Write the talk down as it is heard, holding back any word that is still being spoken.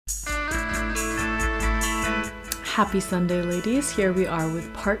Happy Sunday, ladies. Here we are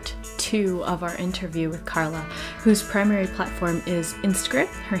with part 2 of our interview with Carla, whose primary platform is Instagram.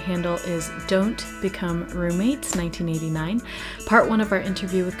 Her handle is Don't Become Roommates 1989. Part 1 of our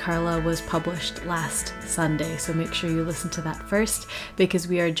interview with Carla was published last Sunday, so make sure you listen to that first because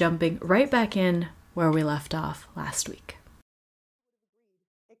we are jumping right back in where we left off last week.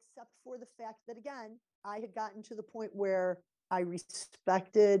 Except for the fact that, again, I had gotten to the point where I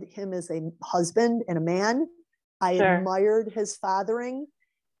respected him as a husband and a man. I admired his fathering,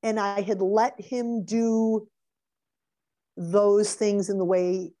 and I had let him do those things in the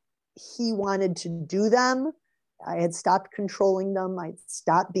way he wanted to do them. I had stopped controlling them. I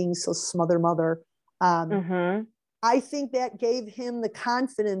stopped being so smother mother. I think that gave him the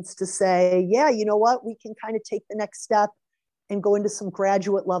confidence to say, yeah, you know what? We can kind of take the next step and go into some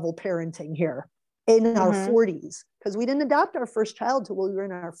graduate level parenting here in our 40s, because we didn't adopt our first child till we were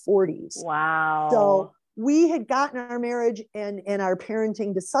in our 40s. Wow. So we had gotten our marriage and our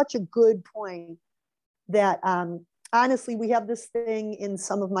parenting to such a good point that honestly, we have this thing in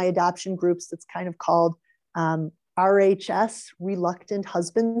some of my adoption groups that's kind of called RHS, reluctant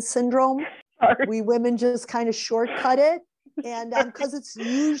husband syndrome. We women just kind of shortcut it. And because it's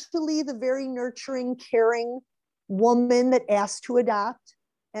usually the very nurturing, caring woman that asks to adopt.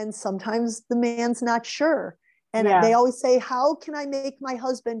 And sometimes the man's not sure. And they always say, how can I make my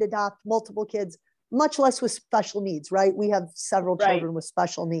husband adopt multiple kids, much less with special needs, right? We have several children with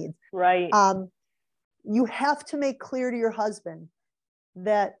special needs. Right. You have to make clear to your husband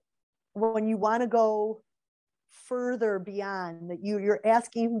that when you want to go further beyond, that you're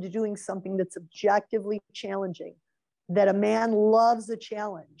asking him to doing something that's objectively challenging, that a man loves a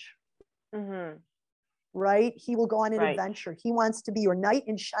challenge. Right? He will go on an adventure. He wants to be your knight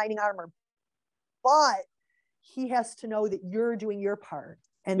in shining armor, but he has to know that you're doing your part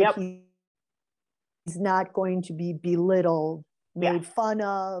and that he's not going to be belittled, made fun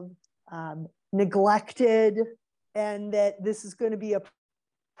of, neglected, and that this is going to be a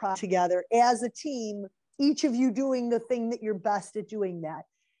project together as a team, each of you doing the thing that you're best at doing that.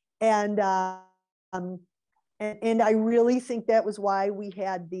 And I really think that was why we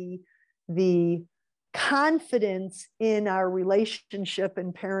had the confidence in our relationship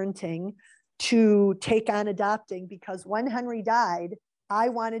and parenting to take on adopting, because when Henry died, I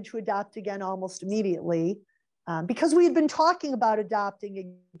wanted to adopt again almost immediately because we had been talking about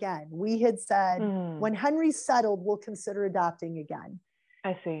adopting again. We had said, when Henry's settled, we'll consider adopting again.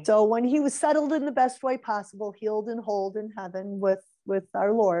 I see. So when he was settled in the best way possible, healed and whole in heaven with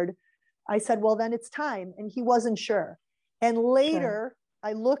our Lord, I said, well, then it's time. And he wasn't sure. And later,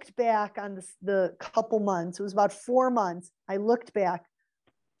 I looked back on the couple months. It was about 4 months. I looked back.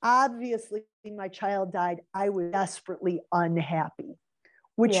 Obviously, my child died. I was desperately unhappy,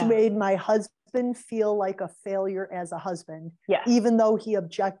 which made my husband feel like a failure as a husband, even though he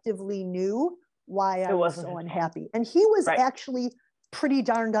objectively knew why I was so unhappy. And he was actually pretty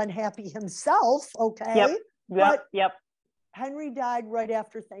darned unhappy himself, okay? But Henry died right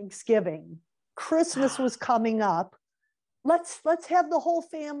after Thanksgiving. Christmas was coming up. Let's have the whole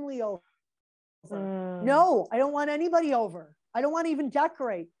family over. No, I don't want anybody over. I don't want to even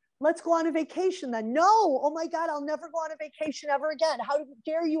decorate. Let's go on a vacation then. No, oh my God, I'll never go on a vacation ever again. How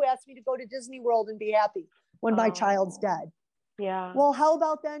dare you ask me to go to Disney World and be happy when my child's dead? Yeah. Well, how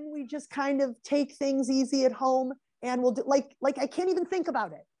about then we just kind of take things easy at home and we'll do like I can't even think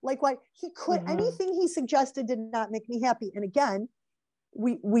about it. Like what he could, anything he suggested did not make me happy. And again,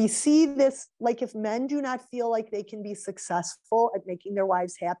 we see this, like if men do not feel like they can be successful at making their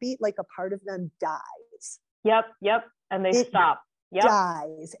wives happy, like a part of them dies. Yep. And they stop.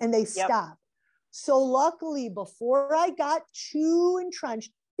 Dies and they stop. So luckily, before I got too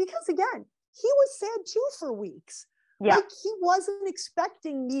entrenched, because again, he was sad too for weeks. Like he wasn't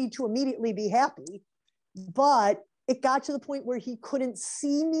expecting me to immediately be happy, but it got to the point where he couldn't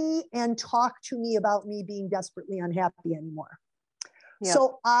see me and talk to me about me being desperately unhappy anymore.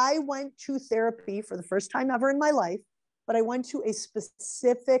 So I went to therapy for the first time ever in my life, but I went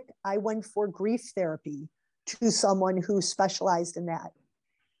for grief therapy to someone who specialized in that.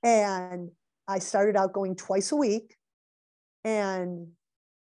 And I started out going twice a week, and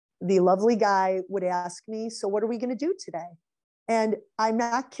the lovely guy would ask me, so what are we going to do today? And I'm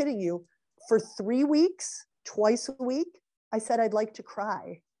not kidding you, for 3 weeks, twice a week, I said, I'd like to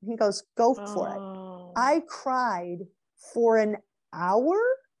cry. He goes, go for it. I cried for an hour,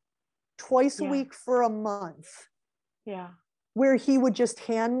 twice a week for a month. Where he would just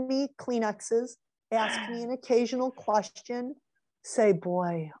hand me Kleenexes, ask me an occasional question, say,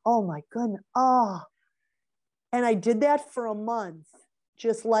 boy, oh my goodness. And I did that for a month,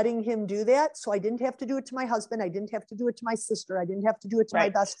 just letting him do that. So I didn't have to do it to my husband. I didn't have to do it to my sister. I didn't have to do it to my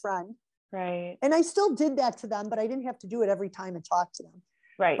best friend. Right. And I still did that to them, but I didn't have to do it every time I talked to them.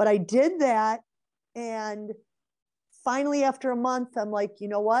 Right. But I did that. And finally, after a month, I'm like, you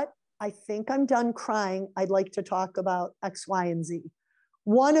know what? I think I'm done crying. I'd like to talk about X, Y, and Z.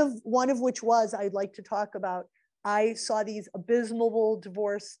 One of which was I'd like to talk about, I saw these abysmal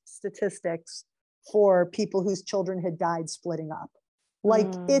divorce statistics for people whose children had died splitting up.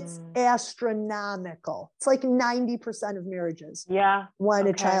 Like it's astronomical. It's like 90% of marriages. Yeah. When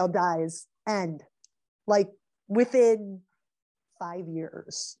a child dies end, like within 5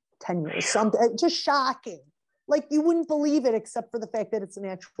 years, 10 years, something just shocking. Like you wouldn't believe it except for the fact that it's an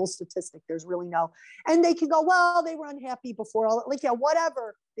actual statistic. There's really no, and they can go, well, they were unhappy before, like, yeah,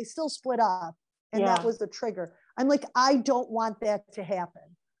 whatever. They still split up. And that was the trigger. I'm like, I don't want that to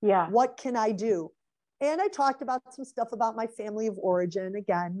happen. Yeah. What can I do? And I talked about some stuff about my family of origin.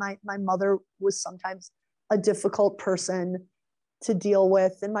 Again, my mother was sometimes a difficult person to deal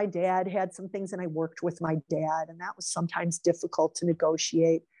with. And my dad had some things, and I worked with my dad, and that was sometimes difficult to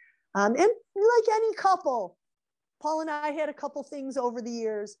negotiate. And like any couple, Paul and I had a couple things over the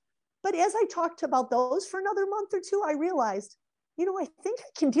years. But as I talked about those for another month or two, I realized, you know, I think I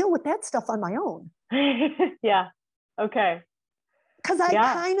can deal with that stuff on my own. Yeah. Okay. Because I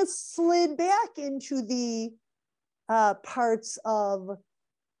kind of slid back into the parts of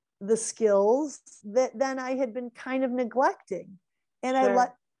the skills that then I had been kind of neglecting. And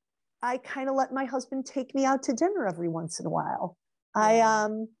I kind of let my husband take me out to dinner every once in a while. Yeah.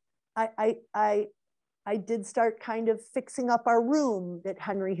 I did start kind of fixing up our room that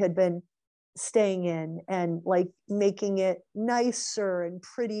Henry had been staying in, and like making it nicer and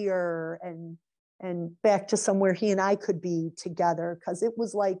prettier and back to somewhere he and I could be together. Cause it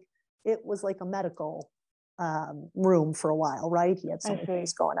was like a medical room for a while, right? He had so many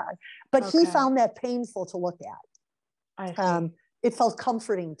things going on, but he found that painful to look at. It felt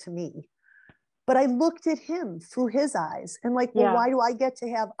comforting to me, but I looked at him through his eyes and like, well, why do I get to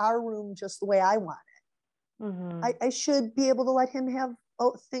have our room just the way I want it? Mm-hmm. I should be able to let him have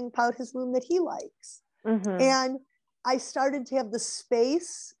think about his room that he likes. Mm-hmm. And I started to have the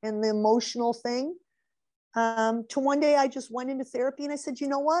space and the emotional thing. To one day I just went into therapy and I said, you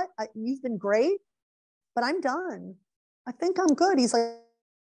know what? You've been great, but I'm done. I think I'm good. He's like,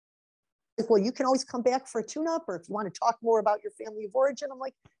 well, you can always come back for a tune-up, or if you want to talk more about your family of origin. I'm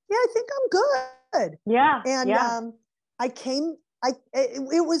like, yeah, I think I'm good. Yeah. And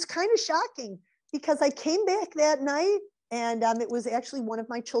it was kind of shocking because I came back that night, and it was actually one of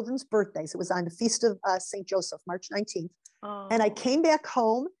my children's birthdays. It was on the feast of St. Joseph, March 19th. Oh. And I came back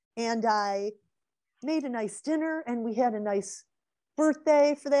home and I made a nice dinner, and we had a nice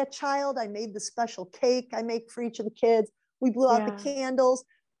birthday for that child. I made the special cake I make for each of the kids. We blew out the candles.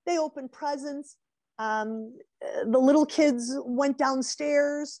 They opened presents. The little kids went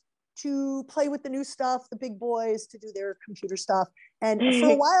downstairs to play with the new stuff, the big boys to do their computer stuff. And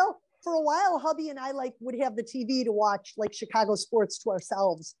for a while, hubby and I would have the TV to watch like Chicago sports to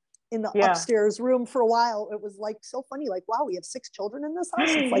ourselves in the upstairs room. For a while, it was like so funny. Like, wow, we have 6 children in this house.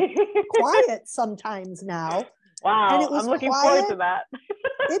 It's like quiet sometimes now. Wow, and it was I'm looking quiet. forward to that.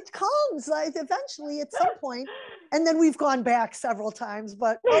 It comes eventually at some point, and then we've gone back several times.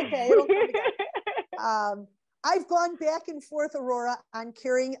 But okay, it'll come again. I've gone back and forth, Aurora, on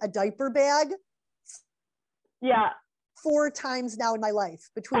carrying a diaper bag. Yeah. 4 times now in my life,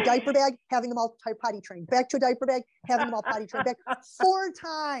 between diaper bag, having them all potty trained, back to a diaper bag, having them all potty trained, back 4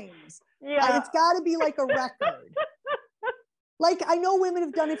 times. Yeah. It's got to be like a record. Like, I know women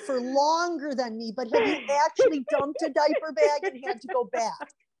have done it for longer than me, but have you actually dumped a diaper bag and had to go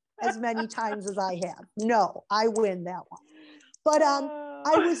back as many times as I have? No, I win that one. But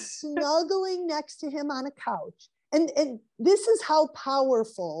I was snuggling next to him on a couch. And this is how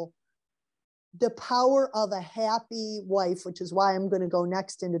powerful the power of a happy wife, which is why I'm going to go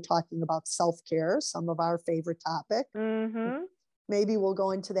next into talking about self-care, some of our favorite topic. Mm-hmm. Maybe we'll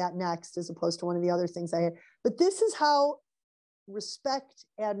go into that next as opposed to one of the other things I had. But this is how respect,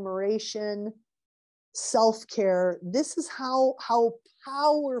 admiration, self-care, this is how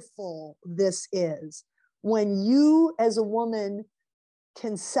powerful this is. When you as a woman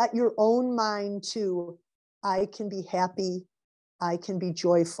can set your own mind to, I can be happy, I can be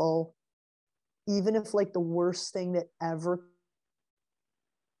joyful, even if like the worst thing that ever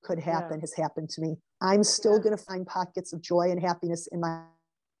could happen has happened to me, I'm still going to find pockets of joy and happiness in my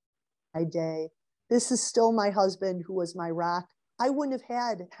day. This is still my husband who was my rock. I wouldn't have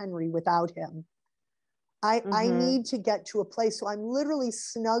had Henry without him. I need to get to a place. So I'm literally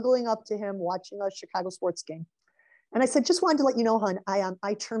snuggling up to him, watching a Chicago sports game. And I said, just wanted to let you know, hon,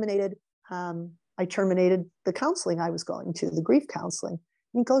 I terminated the counseling I was going to, the grief counseling.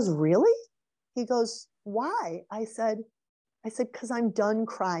 And he goes, really? He goes, why? I said, because I'm done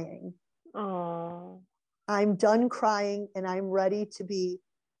crying. Oh. I'm done crying, and I'm ready to be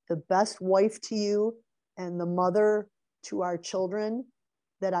the best wife to you and the mother to our children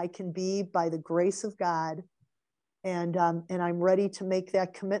that I can be by the grace of God. And I'm ready to make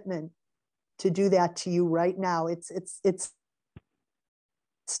that commitment to do that to you right now. It's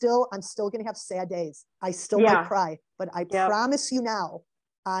still, I'm still going to have sad days. I still might cry, but I promise you now,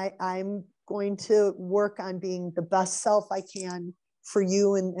 I'm going to work on being the best self I can for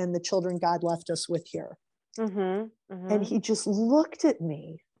you and the children God left us with here. And he just looked at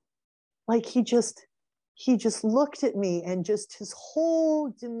me like he just looked at me, and just his whole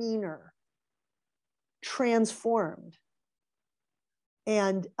demeanor transformed.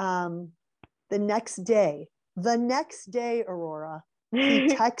 And the next day, Aurora, he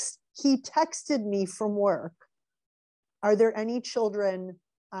texted me from work. Are there any children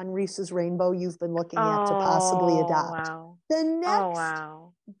on Reese's Rainbow you've been looking at to possibly adopt? Wow. The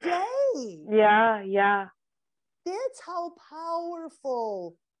next day. Yeah. That's how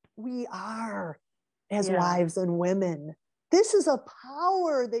powerful we are as wives and women. This is a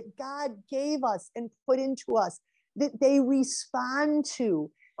power that God gave us and put into us that they respond to.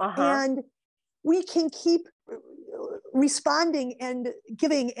 And we can keep responding and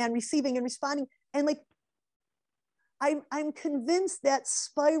giving and receiving and responding. And like, I'm convinced that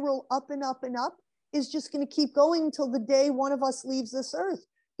spiral up and up and up is just going to keep going until the day one of us leaves this earth.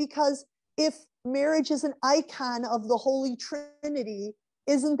 Because if marriage is an icon of the Holy Trinity,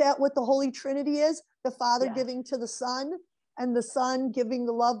 isn't that what the Holy Trinity is? The Father giving to the Son, and the Son giving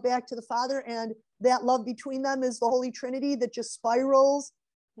the love back to the Father. And that love between them is the Holy Trinity that just spirals.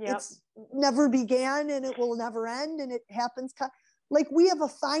 It's never began and it will never end. And it happens. Like, we have a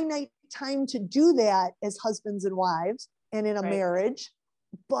finite time to do that as husbands and wives and in a marriage.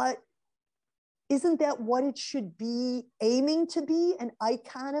 But isn't that what it should be aiming to be? An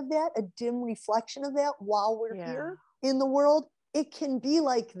icon of that, a dim reflection of that while we're here in the world? It can be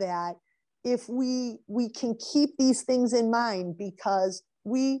like that if we can keep these things in mind, because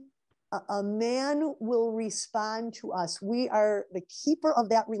a man will respond to us. We are the keeper of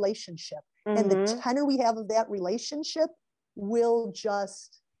that relationship. And the tenor we have of that relationship will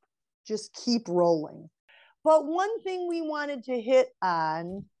just keep rolling. But one thing we wanted to hit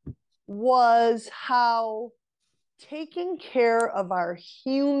on was how taking care of our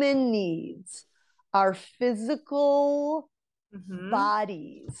human needs, our physical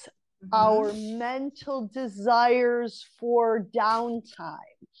bodies, our mental desires for downtime,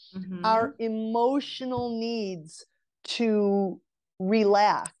 our emotional needs to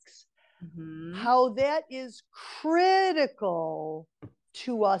relax, how that is critical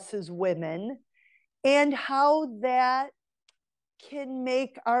to us as women, and how that can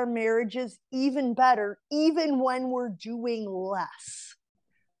make our marriages even better, even when we're doing less.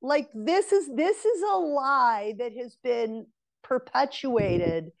 Like, this is a lie that has been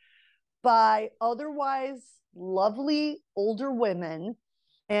perpetuated by otherwise lovely older women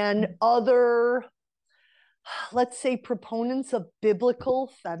and other, let's say, proponents of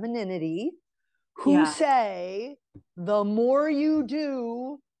biblical femininity, who say the more you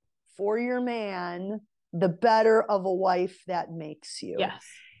do for your man, the better of a wife that makes you.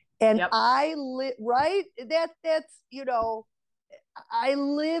 And I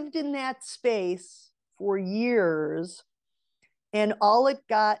lived in that space for years, and all it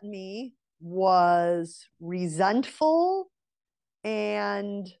got me was resentful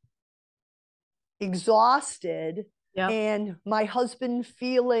and exhausted, and my husband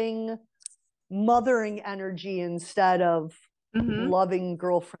feeling mothering energy instead of loving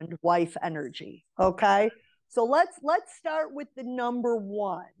girlfriend wife energy. Okay, so let's start with the number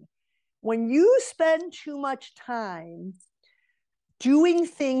one. When you spend too much time doing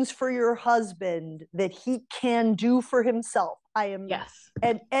things for your husband that he can do for himself, and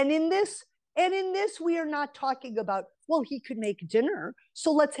in this we are not talking about, well, he could make dinner,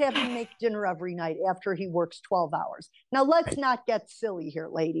 so let's have him make dinner every night after he works 12 hours. Now, let's not get silly here,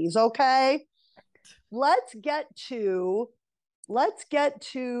 ladies, okay? Let's get to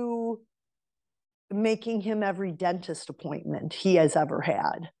making him every dentist appointment he has ever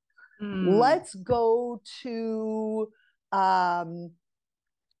had. Let's go to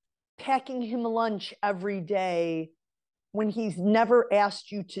packing him lunch every day when he's never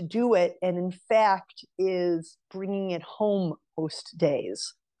asked you to do it, and in fact is bringing it home most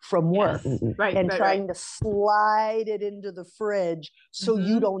days from work, trying to slide it into the fridge so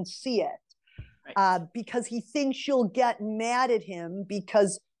you don't see it. because he thinks you'll get mad at him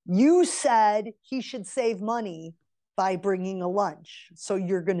because you said he should save money by bringing a lunch. So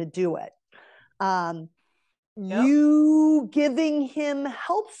you're going to do it. You giving him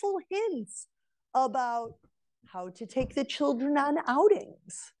helpful hints about how to take the children on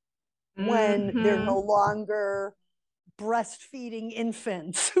outings when they're no longer breastfeeding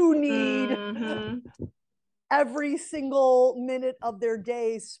infants who need every single minute of their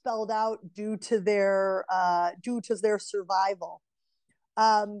day spelled out due to their survival.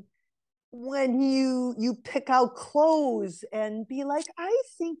 When you pick out clothes and be like, I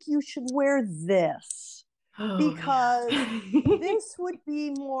think you should wear this because this would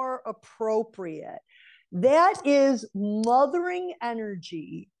be more appropriate. That is mothering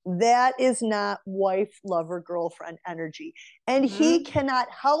energy. That is not wife, lover, girlfriend energy. And he cannot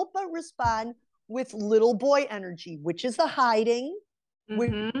help but respond with little boy energy, which is the hiding,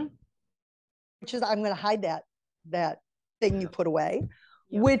 which is, I'm going to hide that thing you put away,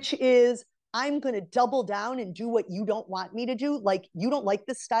 which is, I'm going to double down and do what you don't want me to do. Like, you don't like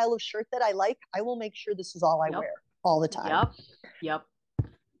this style of shirt that I like. I will make sure this is all I wear all the time. Yep.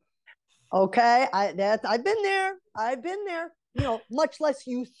 Okay. I've been there. You know, much less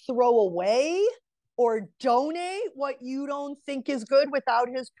you throw away or donate what you don't think is good without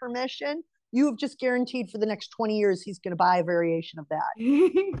his permission. You have just guaranteed for the next 20 years he's going to buy a variation of that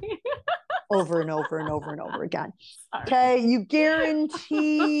over and over and over and over again. Okay, you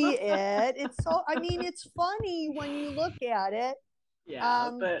guarantee it. It's so, I mean, it's funny when you look at it.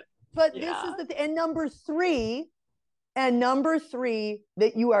 But this is and number three,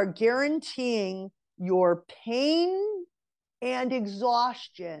 that you are guaranteeing your pain and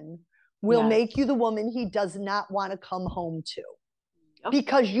exhaustion will make you the woman he does not want to come home to.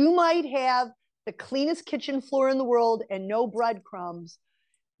 Because you might have the cleanest kitchen floor in the world and no breadcrumbs,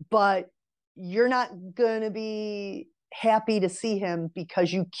 but you're not going to be happy to see him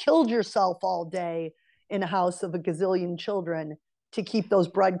because you killed yourself all day in a house of a gazillion children to keep those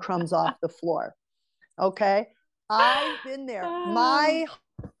breadcrumbs off the floor. Okay? I've been there. My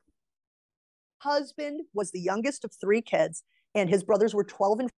husband was the youngest of 3 kids, and his brothers were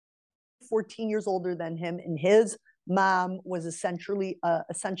 12 and 14 years older than him, and his mom was essentially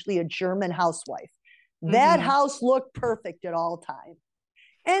a German housewife. That house looked perfect at all times.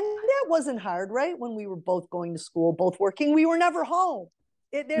 And that wasn't hard, right? When we were both going to school, both working, we were never home.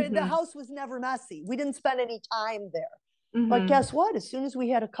 The house was never messy. We didn't spend any time there. But guess what? As soon as we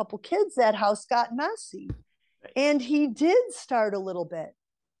had a couple kids, that house got messy. And he did start a little bit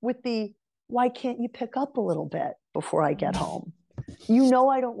with the, why can't you pick up a little bit before I get home? You know,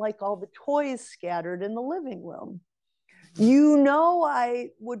 I don't like all the toys scattered in the living room. You know, I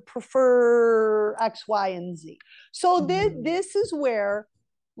would prefer X, Y, and Z. So this is where,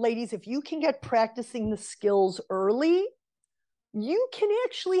 ladies, if you can get practicing the skills early, you can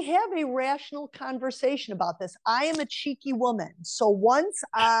actually have a rational conversation about this. I am a cheeky woman. So once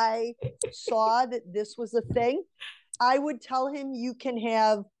I saw that this was a thing, I would tell him you can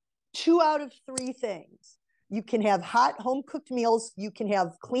have 2 out of 3 things. You can have hot home cooked meals. You can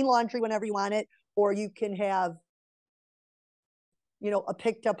have clean laundry whenever you want it, or you can have, you know, a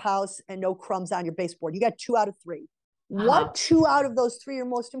picked up house and no crumbs on your baseboard. You got 2 out of 3. What 2 out of those 3 are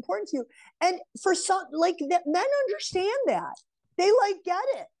most important to you? And for some, like, that, men understand that. They like get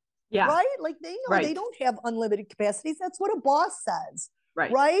it. Right? Like, they know they don't have unlimited capacities. That's what a boss says.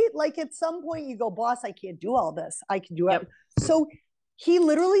 Right? Like, at some point you go, boss, I can't do all this. I can do it. So he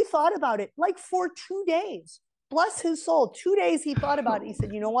literally thought about it like for 2 days. Bless his soul. 2 days he thought about it. He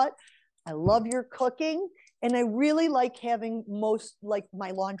said, you know what? I love your cooking. And I really like having like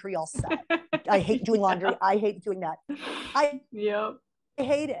my laundry all set. I hate doing laundry. I hate doing that. I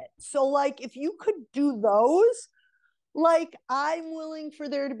hate it. So, like, if you could do those, like, I'm willing for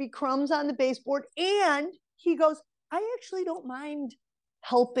there to be crumbs on the baseboard. And he goes, I actually don't mind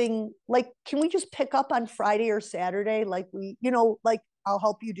helping. Like, can we just pick up on Friday or Saturday? Like, like, I'll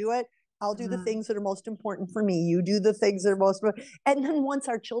help you do it. I'll do the things that are most important for me. You do the things that are most important. And then once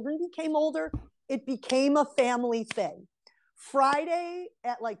our children became older, it became a family thing. Friday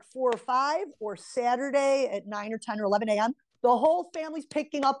at like 4 or 5, or Saturday at 9 or 10 or 11 a.m., the whole family's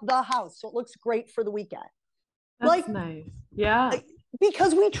picking up the house. So it looks great for the weekend. That's nice. Yeah.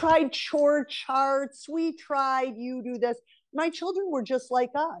 Because we tried chore charts. We tried, you do this. My children were just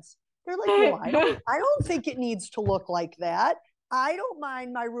like us. They're like, well, I don't think it needs to look like that. I don't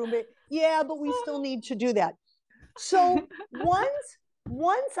mind my roommate. Yeah, but we still need to do that. So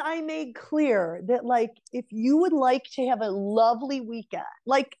once I made clear that, like, if you would like to have a lovely weekend,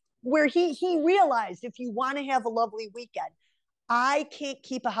 like where he realized if you want to have a lovely weekend, I can't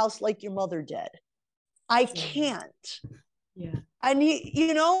keep a house like your mother did. I can't. Yeah.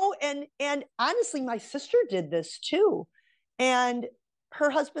 And and honestly, my sister did this too. And her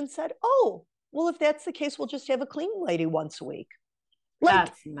husband said, oh, well, if that's the case, we'll just have a cleaning lady once a week. Like,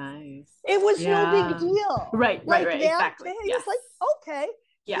 that's nice. It was no big deal. Right, like right, that, exactly. He was like, okay.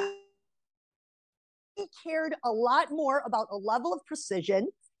 Yeah. He cared a lot more about a level of precision,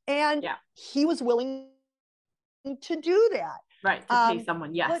 and he was willing to do that. Right, to pay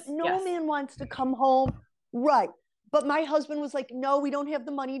someone, yes. But no man wants to come home. Right. But my husband was like, no, we don't have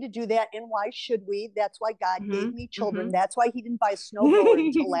the money to do that. And why should we? That's why God gave me children. That's why he didn't buy a snowblower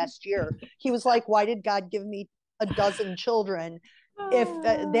until last year. He was like, why did God give me a dozen children if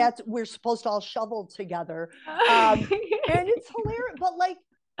that's, we're supposed to all shovel together? And it's hilarious. But like,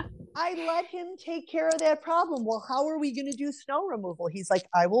 I let him take care of that problem. Well, how are we going to do snow removal? He's like,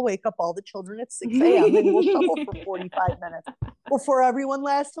 I will wake up all the children at 6 a.m. and we'll shovel for 45 minutes before everyone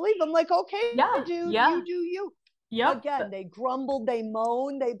has to leave. I'm like, okay, dude, you do you. Yep. Again, they grumbled, they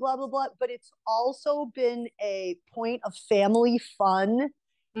moaned, they blah, blah, blah. But it's also been a point of family fun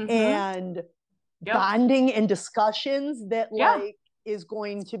and bonding and discussions that like is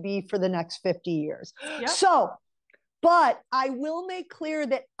going to be for the next 50 years. So, but I will make clear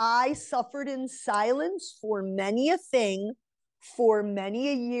that I suffered in silence for many a thing, for many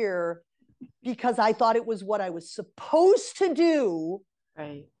a year, because I thought it was what I was supposed to do.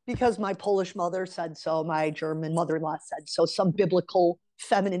 Right. Because my Polish mother said so, my German mother-in-law said so, some biblical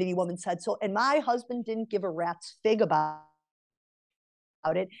femininity woman said so, and my husband didn't give a rat's fig about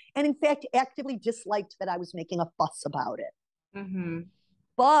it, and in fact, actively disliked that I was making a fuss about it.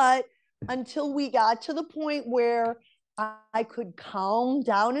 But until we got to the point where I could calm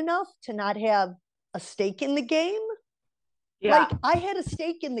down enough to not have a stake in the game. Like I had a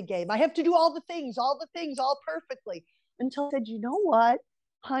stake in the game. I have to do all the things, all perfectly. Until I said, you know what,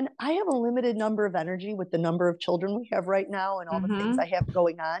 hon, I have a limited number of energy with the number of children we have right now and all the things I have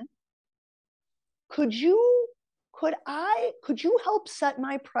going on. Could you help set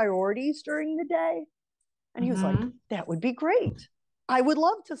my priorities during the day? And he was like, that would be great. I would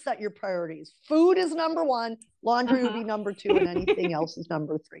love to set your priorities. Food is number one, laundry would be number two, and anything else is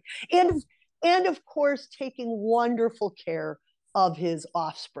number three. And of course, taking wonderful care of his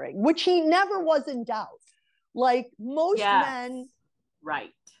offspring, which he never was in doubt. Like most men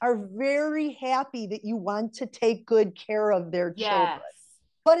are very happy that you want to take good care of their children.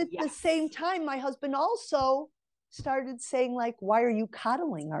 But at the same time, my husband also started saying, like, why are you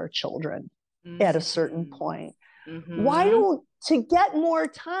coddling our children at a certain point? To get more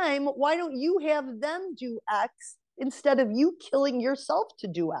time, why don't you have them do X instead of you killing yourself to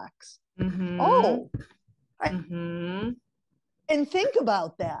do X? And think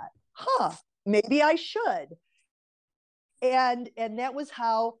about that. Maybe I should. And that was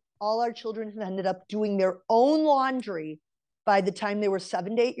how all our children have ended up doing their own laundry by the time they were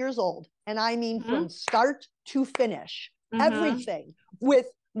 7 to 8 years old. And I mean, from start to finish, everything with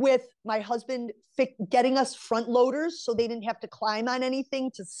my husband getting us front loaders so they didn't have to climb on anything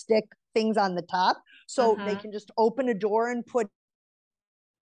to stick things on the top. So they can just open a door and put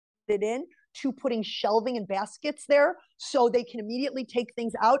it in, to putting shelving and baskets there so they can immediately take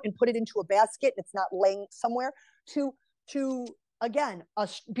things out and put it into a basket. It's not laying somewhere, to again,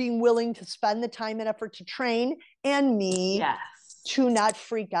 us being willing to spend the time and effort to train, and me to not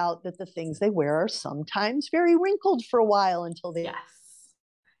freak out that the things they wear are sometimes very wrinkled for a while until they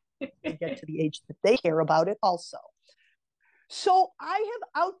they get to the age that they care about it also. So I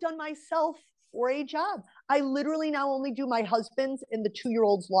have outdone myself for a job. I literally now only do my husband's and the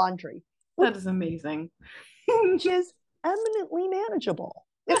 2-year-old's laundry. That is amazing. Which is eminently manageable.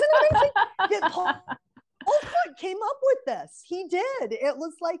 Isn't it amazing? Paul Foot came up with this. He did. It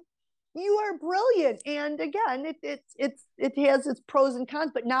was like, you are brilliant. And again, it has its pros and cons,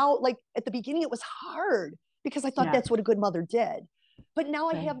 but now, like at the beginning, it was hard because I thought that's what a good mother did. But now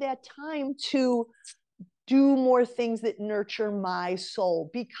I have that time to do more things that nurture my soul,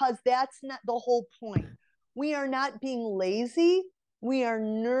 because that's not the whole point. We are not being lazy. We are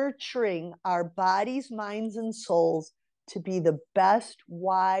nurturing our bodies, minds, and souls to be the best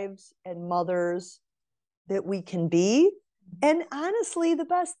wives and mothers that we can be. And honestly, the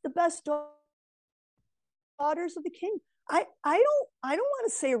best daughters of the King. I don't want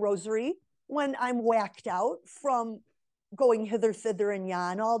to say a rosary when I'm whacked out from going hither, thither, and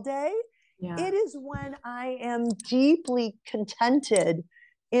yon all day. It is when I am deeply contented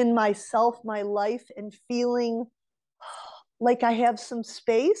in myself, my life, and feeling like I have some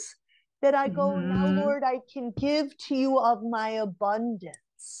space that I go, now, Lord, I can give to you of my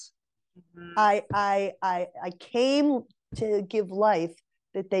abundance. I came to give life,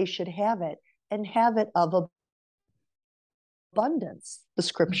 that they should have it, and have it of abundance, the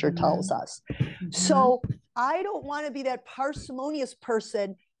scripture tells us. So I don't want to be that parsimonious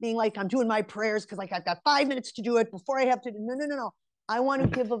person being like, I'm doing my prayers because I've got 5 minutes to do it before I have to. No. I want to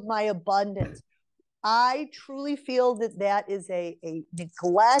give of my abundance. I truly feel that that is a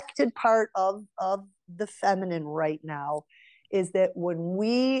neglected part of the feminine right now, is that when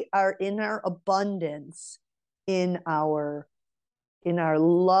we are in our abundance, in our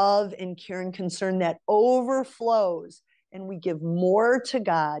love and care and concern that overflows, and we give more to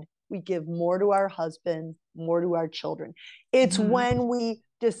God, we give more to our husband, more to our children. It's when we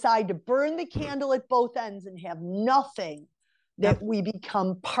decide to burn the candle at both ends and have nothing, that we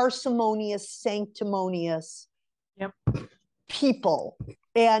become parsimonious, sanctimonious people.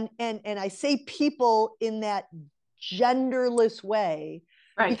 And I say people in that genderless way,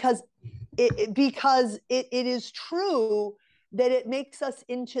 because it is true that it makes us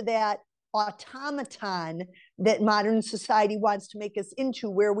into that automaton that modern society wants to make us into,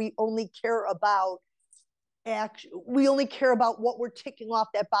 where we only care about what we're ticking off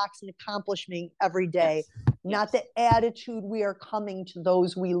that box and accomplishing every day, not the attitude we are coming to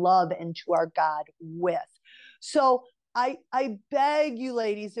those we love and to our God with. So I beg you,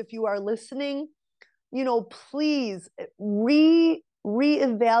 ladies, if you are listening, please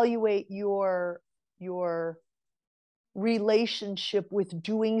reevaluate your relationship with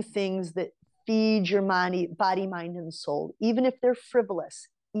doing things that feed your body, mind, and soul, even if they're frivolous,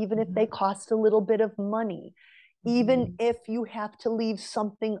 even if they cost a little bit of money, even if you have to leave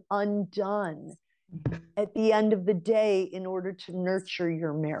something undone at the end of the day in order to nurture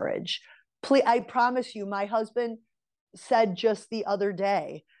your marriage. Please, I promise you, my husband said just the other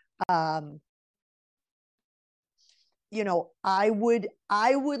day, I would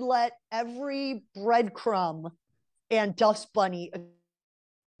let every breadcrumb and dust bunny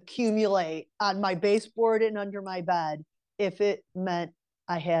accumulate on my baseboard and under my bed if it meant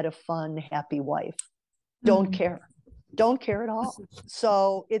I had a fun, happy wife. Don't care at all.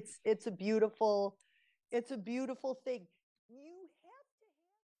 So it's a beautiful thing.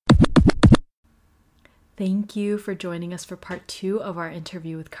 Thank you for joining us for part 2 of our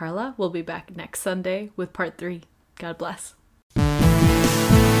interview with Carla. We'll be back next Sunday with part 3. God bless.